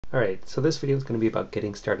Alright, so this video is going to be about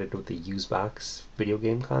getting started with the Uzebox Video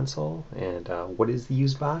Game Console. And what is the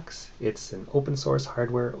Uzebox? It's an open source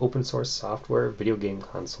hardware, open source software video game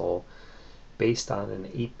console based on an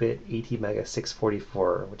 8-bit 80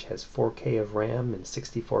 644, which has 4K of RAM and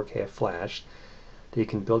 64K of flash, that you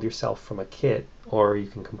can build yourself from a kit, or you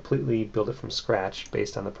can completely build it from scratch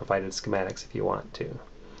based on the provided schematics if you want to.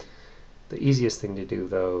 The easiest thing to do,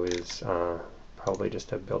 though, is probably just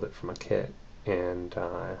to build it from a kit. And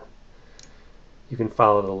you can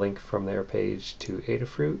follow the link from their page to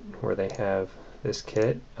Adafruit, where they have this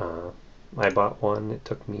kit. I bought one. It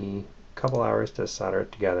took me a couple hours to solder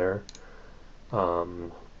it together.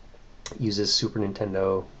 Uses Super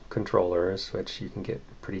Nintendo controllers, which you can get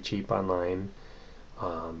pretty cheap online.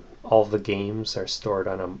 All of the games are stored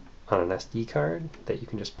on an SD card that you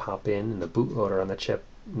can just pop in, and the bootloader on the chip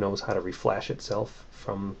knows how to reflash itself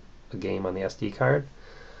from a game on the SD card.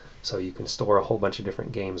 So you can store a whole bunch of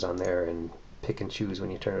different games on there and pick and choose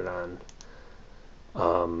when you turn it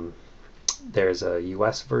on. There's a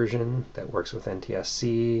US version that works with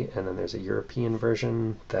NTSC, and then there's a European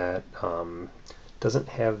version that doesn't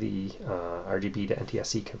have the RGB to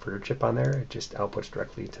NTSC converter chip on there. It just outputs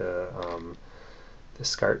directly to the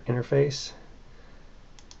SCART interface.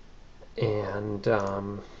 And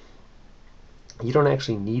you don't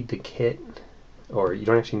actually need the kit, or you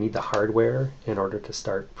don't actually need the hardware in order to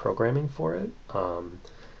start programming for it.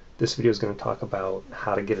 This video is going to talk about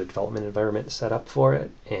how to get a development environment set up for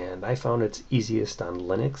it, and I found it's easiest on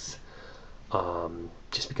Linux,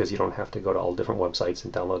 just because you don't have to go to all different websites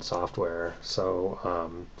and download software. So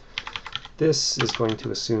this is going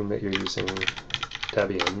to assume that you're using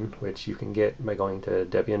Debian, which you can get by going to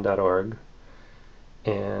debian.org,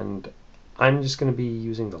 and I'm just going to be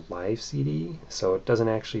using the live CD, so it doesn't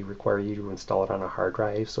actually require you to install it on a hard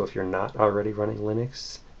drive. So if you're not already running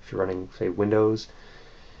Linux, if you're running, say, Windows,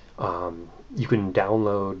 you can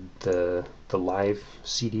download the live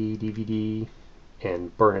CD, DVD,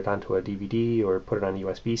 and burn it onto a DVD or put it on a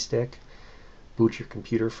USB stick, boot your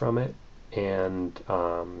computer from it, and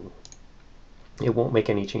it won't make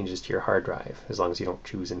any changes to your hard drive as long as you don't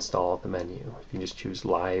choose install at the menu. If you just choose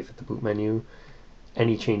live at the boot menu,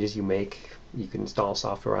 any changes you make, you can install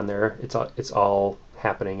software on there. It's all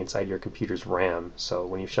happening inside your computer's RAM. So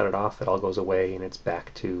when you shut it off, it all goes away and it's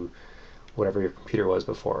back to whatever your computer was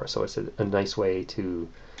before. So it's a nice way to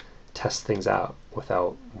test things out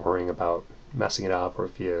without worrying about messing it up, or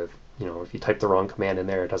if you type the wrong command in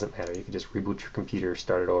there, it doesn't matter. You can just reboot your computer,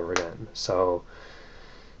 start it over again. So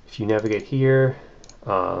if you navigate here,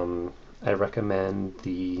 I recommend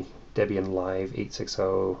the Debian Live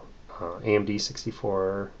 860 AMD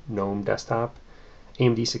 64 GNOME desktop.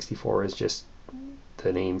 AMD 64 is just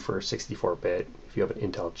the name for 64-bit. If you have an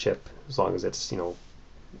Intel chip, as long as it's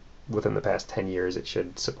within the past 10 years, it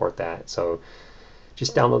should support that. So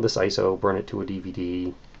just download this ISO, burn it to a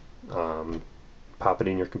DVD, pop it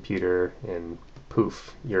in your computer, and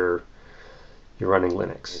poof, you're running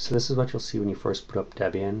Linux. So this is what you'll see when you first put up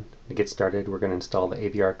Debian. To get started, we're going to install the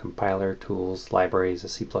AVR compiler, tools, libraries, a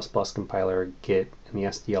C++ compiler, Git, and the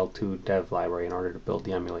SDL2 dev library in order to build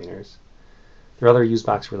the emulators. There are other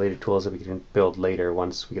Uzebox related tools that we can build later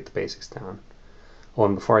once we get the basics down. Oh,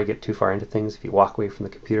 and before I get too far into things, if you walk away from the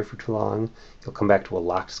computer for too long, you'll come back to a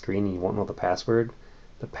locked screen and you won't know the password.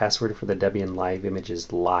 The password for the Debian Live image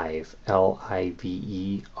is live,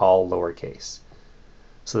 L-I-V-E, all lowercase.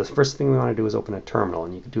 So the first thing we want to do is open a terminal,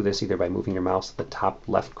 and you can do this either by moving your mouse to the top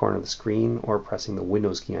left corner of the screen or pressing the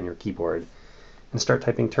Windows key on your keyboard, and start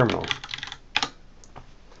typing terminal.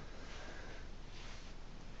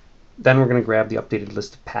 Then we're going to grab the updated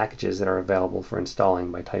list of packages that are available for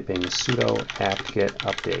installing by typing sudo apt-get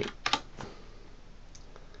update.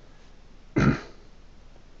 Then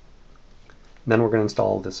we're going to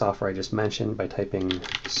install the software I just mentioned by typing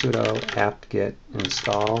sudo apt-get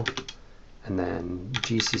install, and then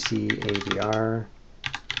gcc-avr,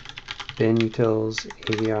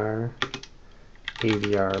 binutils-avr,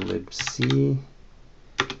 avr-libc,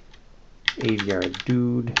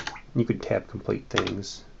 avrdude. You could tab complete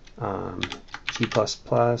things. G++,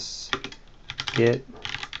 git,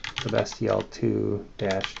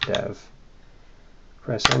 libstl2-dev.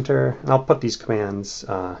 Press enter, and I'll put these commands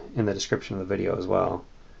in the description of the video as well.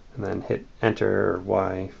 And then hit enter or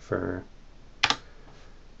Y for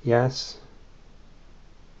yes,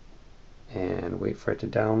 and wait for it to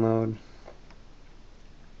download.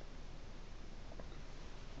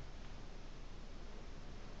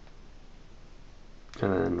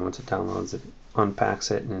 And then once it downloads, it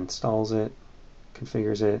unpacks it and installs it,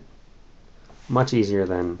 configures it. Much easier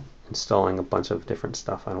than installing a bunch of different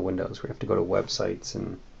stuff on Windows where you have to go to websites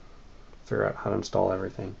and figure out how to install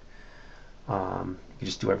everything. You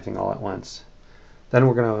just do everything all at once. Then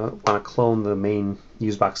we're going to want to clone the main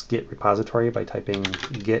Uzebox Git repository by typing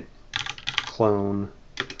git clone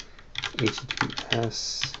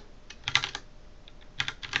https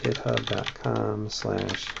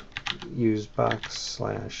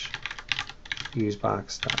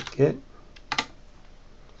github.com/usebox/usebox.git,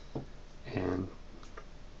 and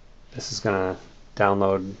this is going to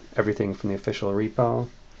download everything from the official repo,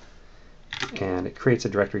 and it creates a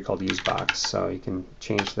directory called Uzebox, so you can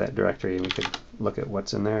change that directory and we could look at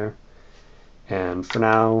what's in there. And for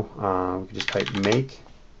now, we can just type make,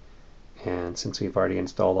 and since we've already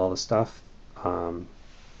installed all the stuff,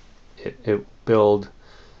 it build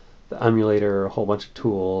the emulator, a whole bunch of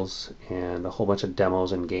tools, and a whole bunch of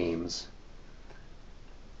demos and games.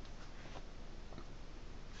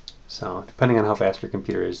 So depending on how fast your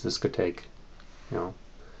computer is, this could take, a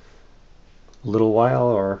little while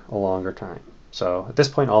or a longer time. So at this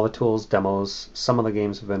point, all the tools, demos, some of the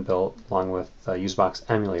games have been built along with Uzebox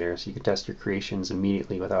emulator, so you can test your creations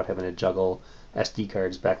immediately without having to juggle SD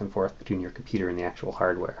cards back and forth between your computer and the actual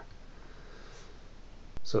hardware.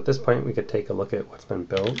 So at this point, we could take a look at what's been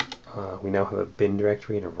built. We now have a bin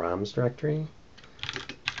directory and a ROMs directory.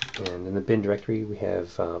 And in the bin directory, we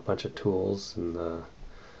have a bunch of tools, and the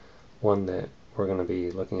one that we're going to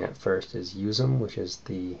be looking at first is Uzem, which is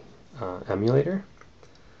the emulator.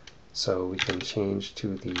 So we can change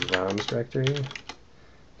to the ROMs directory,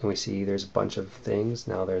 and we see there's a bunch of things.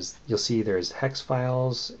 Now you'll see there's hex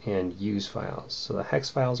files and use files. So the hex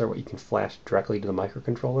files are what you can flash directly to the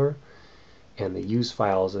microcontroller, and the use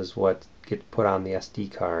files is what get put on the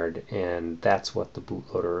SD card, and that's what the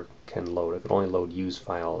bootloader can load. It can only load use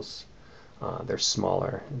files. They're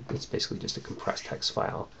smaller. It's basically just a compressed hex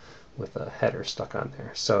file with a header stuck on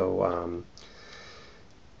there. So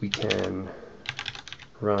we can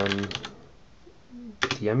run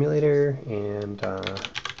the emulator and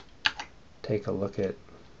take a look at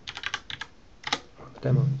the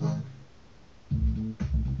demo.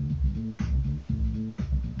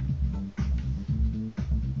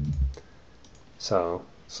 So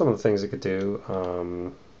some of the things it could do,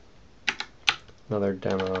 another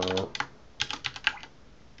demo,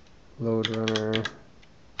 load runner,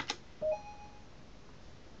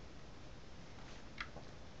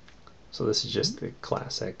 so this is just the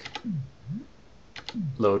classic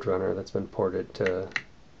load runner that's been ported to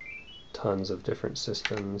tons of different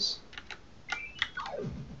systems.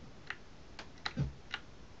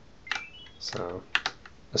 So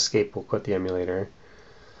escape will quit the emulator.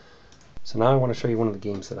 So now I want to show you one of the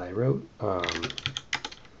games that I wrote.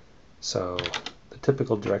 So the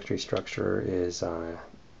typical directory structure is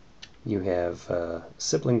you have a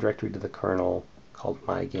sibling directory to the kernel called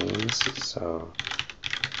my games. So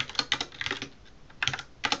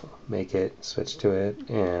make it, switch to it,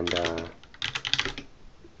 and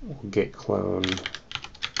we'll git clone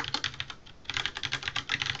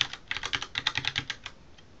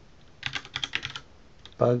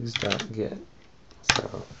Bugz.git.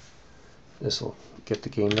 So this will get the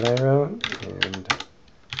game that I wrote and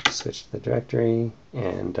switch to the directory.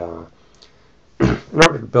 And in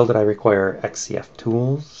order to build it, I require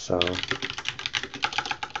xcftools. So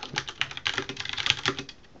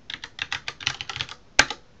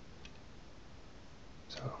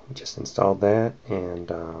we just installed that.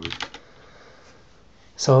 And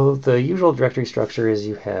so the usual directory structure is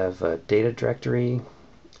you have a data directory,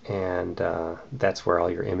 and that's where all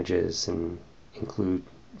your images and include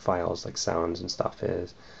files like sounds and stuff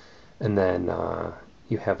is. And then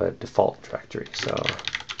you have a default directory. So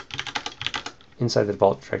inside the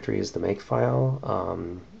default directory is the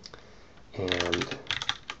makefile, and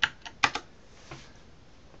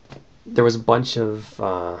there was a bunch of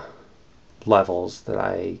levels that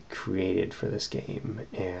I created for this game,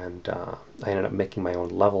 and I ended up making my own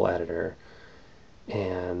level editor,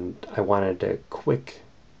 and I wanted a quick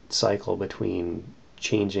cycle between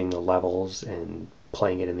changing the levels and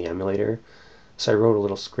playing it in the emulator. So I wrote a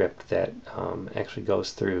little script that actually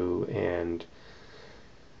goes through and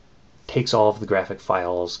takes all of the graphic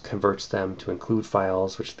files, converts them to include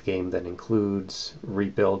files, which the game then includes,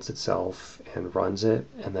 rebuilds itself, and runs it,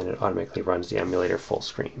 and then it automatically runs the emulator full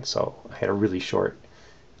screen. So I had a really short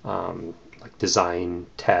like design,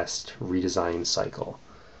 test, redesign cycle.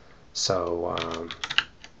 So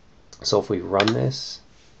so if we run this,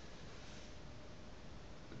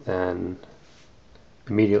 then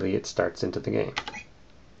immediately it starts into the game.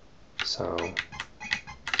 So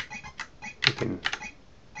we can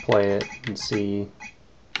play it and see.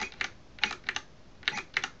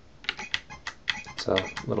 It's a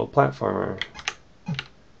little platformer.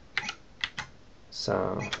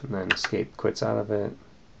 So, and then escape quits out of it.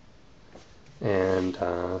 And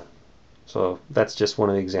so that's just one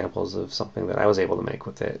of the examples of something that I was able to make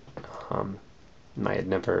with it. I had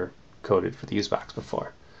never coded for the Uzebox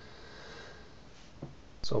before.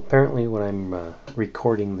 So apparently when I'm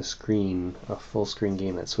recording the screen, a full screen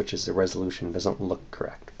game that switches the resolution doesn't look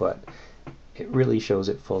correct, but it really shows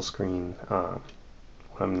it full screen when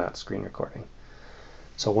I'm not screen recording.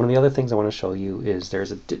 So one of the other things I want to show you is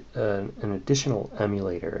there's an additional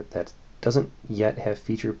emulator that doesn't yet have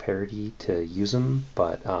feature parity to Uzem,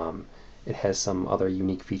 but it has some other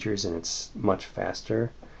unique features and it's much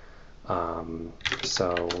faster.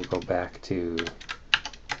 So we'll go back to the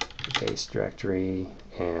base directory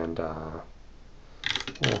and we'll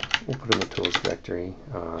put in the tools directory.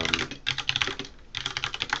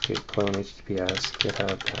 Git Clone https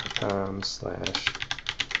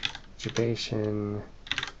github.com/jbation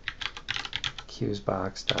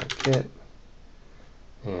cuzebox.git,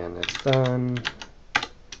 and it's done.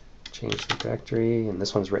 Change the directory, and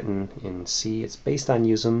this one's written in C. It's based on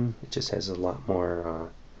Uzem. It just has a lot more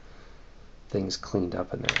things cleaned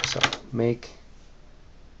up in there. So make,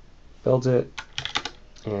 builds it,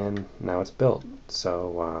 and now it's built.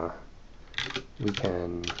 So we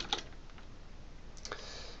can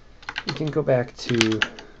go back to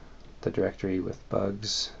the directory with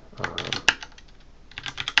Bugz.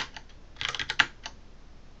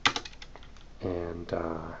 And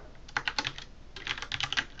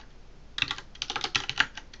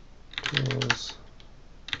tools.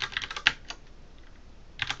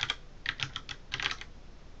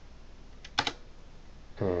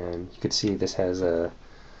 And you can see this has a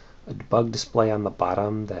debug display on the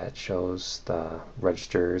bottom that shows the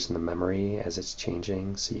registers and the memory as it's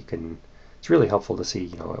changing. So you can, it's really helpful to see,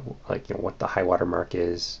 what the high water mark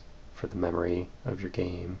is for the memory of your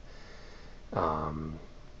game.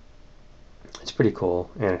 It's pretty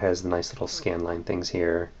cool, and it has the nice little scanline things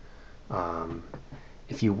here.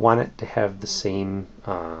 If you want it to have the same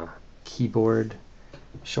keyboard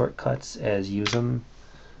shortcuts as Uzem,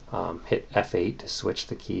 hit F8 to switch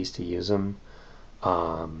the keys to Uzem.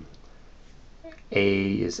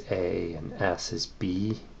 A is A and S is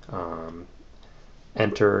B.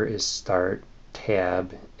 Enter is start.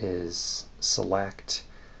 Tab is select.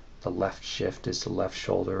 The left shift is the left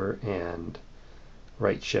shoulder, and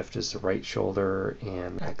right shift is the right shoulder,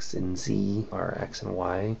 and X and Z are X and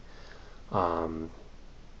Y.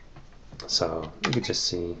 So you could just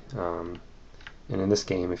see, and in this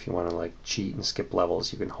game, if you want to cheat and skip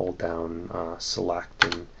levels, you can hold down select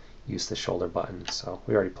and use the shoulder button. So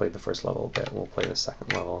we already played the first level a bit. We'll play the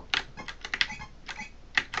second level.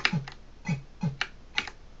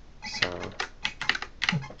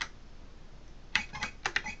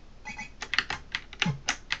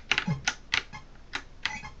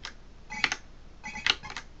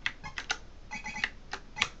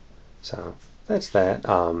 So that's that.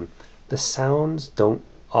 The sounds don't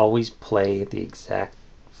always play at the exact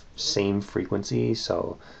same frequency,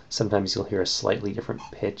 so sometimes you'll hear a slightly different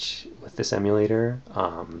pitch with this emulator,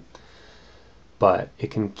 but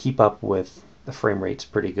it can keep up with the frame rates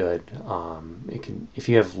pretty good. It can, if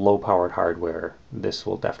you have low-powered hardware, this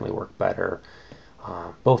will definitely work better.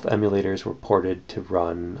 Both emulators were ported to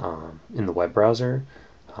run in the web browser,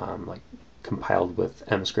 compiled with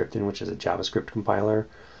mscripten, which is a JavaScript compiler.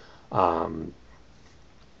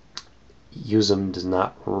 Uzem does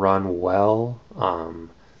not run well.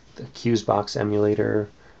 The Cuzebox emulator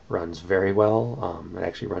runs very well. It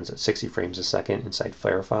actually runs at 60 frames a second inside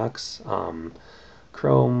Firefox.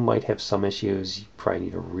 Chrome might have some issues. You probably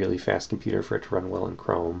need a really fast computer for it to run well in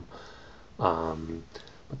Chrome.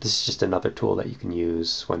 But this is just another tool that you can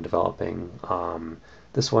use when developing.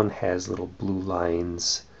 This one has little blue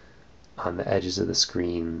lines on the edges of the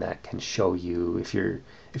screen that can show you if you're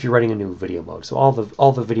writing a new video mode. So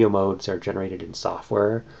all the video modes are generated in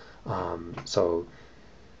software. So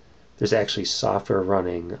there's actually software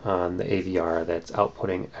running on the AVR that's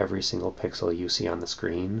outputting every single pixel you see on the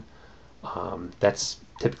screen. That's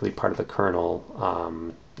typically part of the kernel,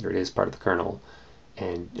 or it is part of the kernel.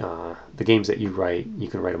 And the games that you write, you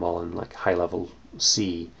can write them all in high-level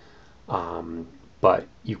C. But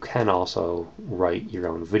you can also write your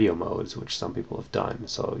own video modes, which some people have done.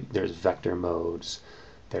 So there's vector modes,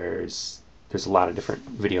 there's a lot of different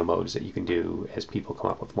video modes that you can do as people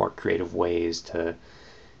come up with more creative ways to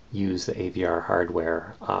use the AVR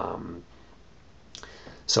hardware.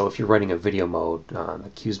 So if you're writing a video mode,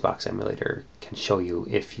 the Cuzebox emulator can show you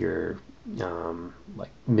if you're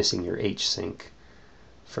missing your H-sync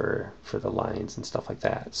for the lines and stuff like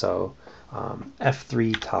that. So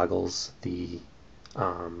F3 toggles the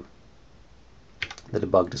the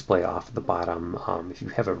debug display off at the bottom. If you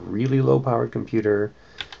have a really low-powered computer,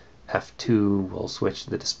 F2 will switch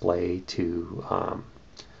the display to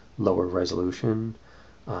lower resolution.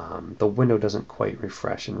 The window doesn't quite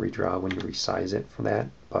refresh and redraw when you resize it for that,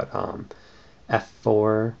 but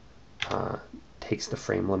F4 takes the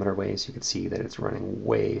frame limiter away, so you can see that it's running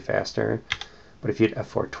way faster. But if you hit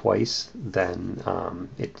F4 twice, then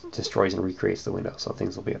it destroys and recreates the window, so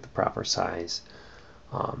things will be at the proper size.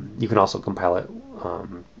 You can also compile it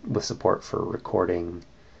with support for recording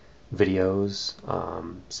videos.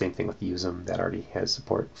 Same thing with Uzem, that already has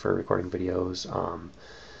support for recording videos.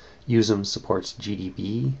 Uzem supports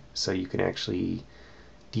GDB, so you can actually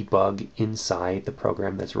debug inside the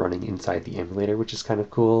program that's running inside the emulator, which is kind of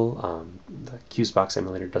cool. The cuzebox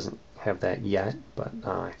emulator doesn't have that yet, but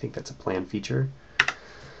I think that's a planned feature.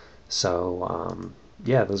 So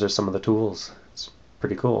yeah, those are some of the tools. It's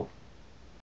pretty cool.